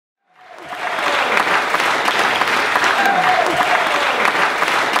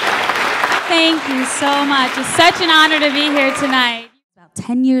Thank you so much. It's such an honor to be here tonight. About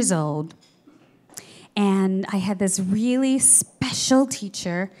 10 years old, and I had this really special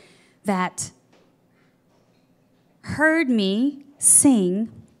teacher that heard me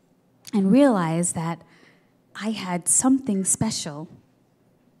sing and realized that I had something special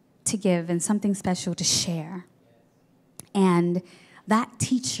to give and something special to share. And that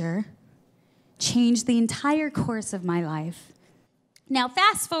teacher changed the entire course of my life. Now,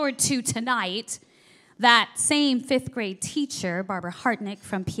 fast forward to tonight, that same fifth grade teacher, Barbara Hartnick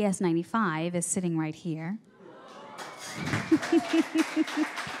from PS 95, is sitting right here.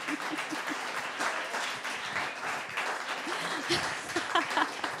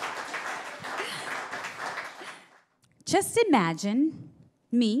 Just imagine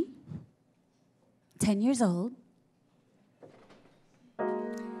me, 10 years old,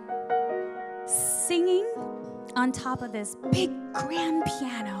 singing on top of this big grand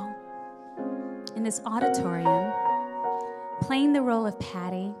piano in this auditorium, playing the role of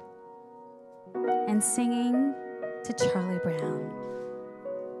Patty and singing to Charlie Brown.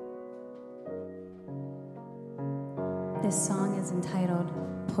 This song is entitled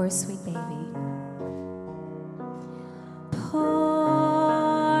Poor Sweet Baby.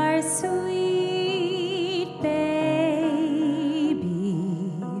 Poor sweet baby,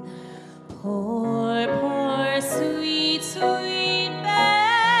 poor, poor sweet, sweet baby.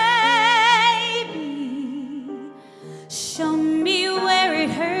 Show me where it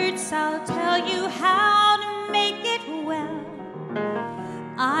hurts, I'll tell you how to make it well.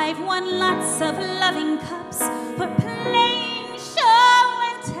 I've won lots of loving cups for playing show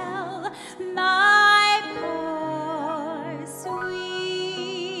and tell. My poor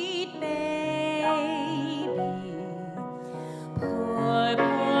sweet baby, poor,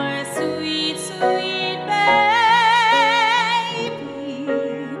 poor sweet, sweet baby.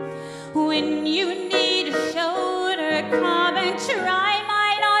 When you need a shoulder, come and try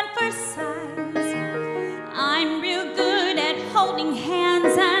mine on for size. I'm real good at holding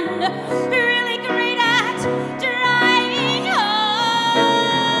hands and really great at driving eyes.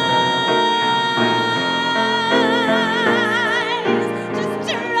 Just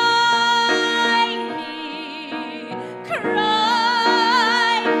try me, cry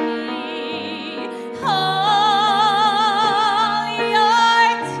me, all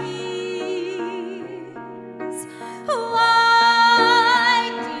your tears. Why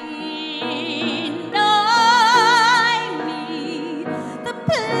deny me the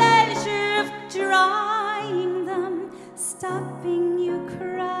pleasure of drying them, stopping you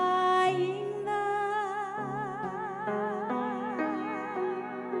crying them?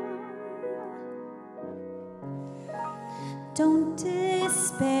 Don't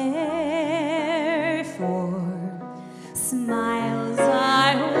despair, for smiles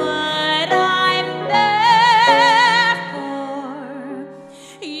are what I'm there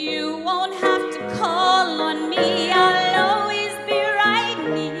for. You won't have to call on me, I'll always be right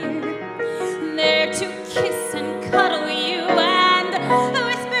near, there to kiss and cuddle you and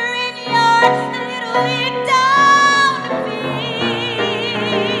whisper in your little ear down to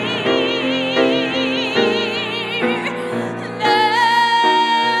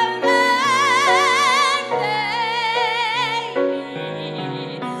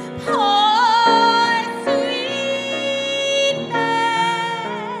baby, poor sweet baby,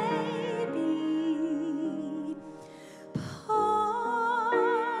 poor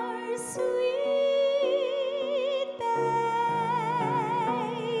sweet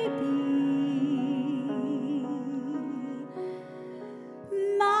baby.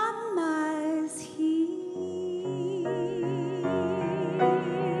 Mama's here.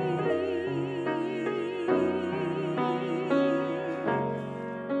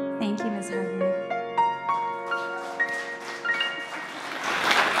 Thank you, Ms. Hartman.